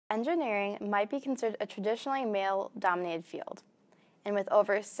Engineering might be considered a traditionally male-dominated field, and with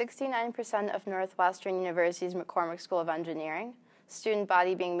over 69% of Northwestern University's McCormick School of Engineering student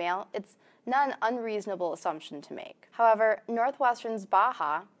body being male, it's not an unreasonable assumption to make. However, Northwestern's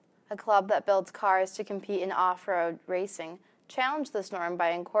Baja, a club that builds cars to compete in off-road racing, challenged this norm by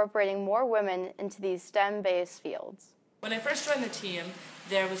incorporating more women into these STEM-based fields. When I first joined the team,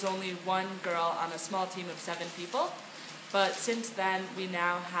 there was only one girl on a small team of 7 people. But since then, we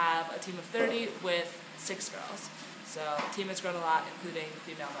now have a team of 30 with 6 girls. So the team has grown a lot, including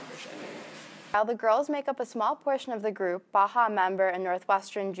female membership. While the girls make up a small portion of the group, Baja member and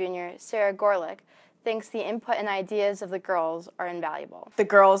Northwestern junior Sarah Gorlick thinks the input and ideas of the girls are invaluable. The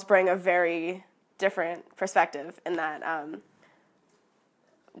girls bring a very different perspective in that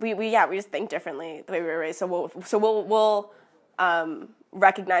we just think differently the way we were raised. So we'll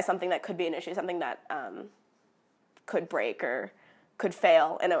recognize something that could be an issue, something that could break or could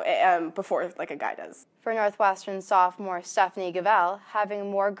fail before like a guy does. For Northwestern sophomore Stephanie Gavell,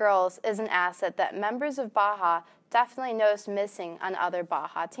 having more girls is an asset that members of Baja definitely notice missing on other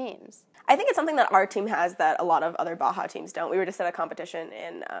Baja teams. I think it's something that our team has that a lot of other Baja teams don't. We were just at a competition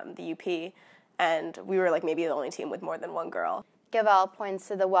in the UP, and we were like maybe the only team with more than one girl. Gavell points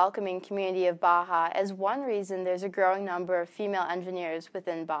to the welcoming community of Baja as one reason there's a growing number of female engineers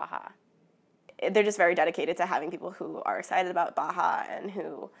within Baja. They're just very dedicated to having people who are excited about Baja and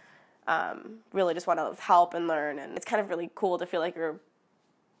who really just want to help and learn. And it's kind of really cool to feel like you're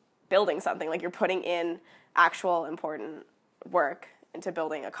building something, like you're putting in actual important work into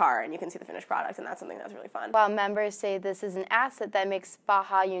building a car, and you can see the finished product, and that's something that's really fun. While members say this is an asset that makes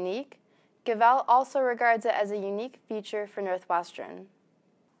Baja unique, Gavell also regards it as a unique feature for Northwestern.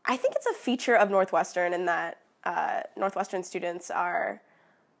 I think it's a feature of Northwestern in that Northwestern students are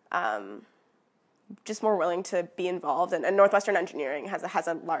just more willing to be involved, and Northwestern Engineering has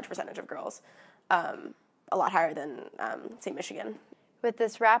a large percentage of girls, a lot higher than, say, Michigan. With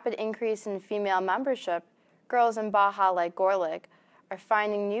this rapid increase in female membership, girls in Baja like Gorlick are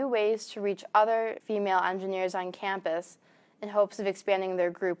finding new ways to reach other female engineers on campus in hopes of expanding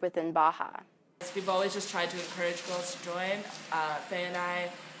their group within Baja. We've always just tried to encourage girls to join. Faye and I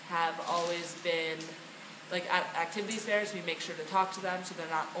have always been, like at activity fairs, we make sure to talk to them so they're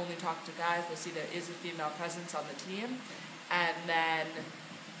not only talking to guys, they see there is a female presence on the team. And then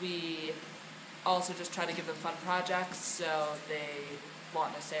we also just try to give them fun projects so they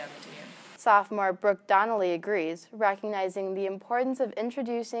want to stay on the team. Sophomore Brooke Donnelly agrees, recognizing the importance of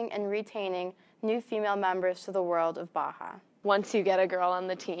introducing and retaining new female members to the world of Baja. Once you get a girl on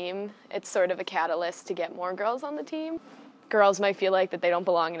the team, it's sort of a catalyst to get more girls on the team. Girls might feel like that they don't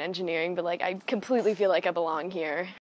belong in engineering, but like I completely feel like I belong here.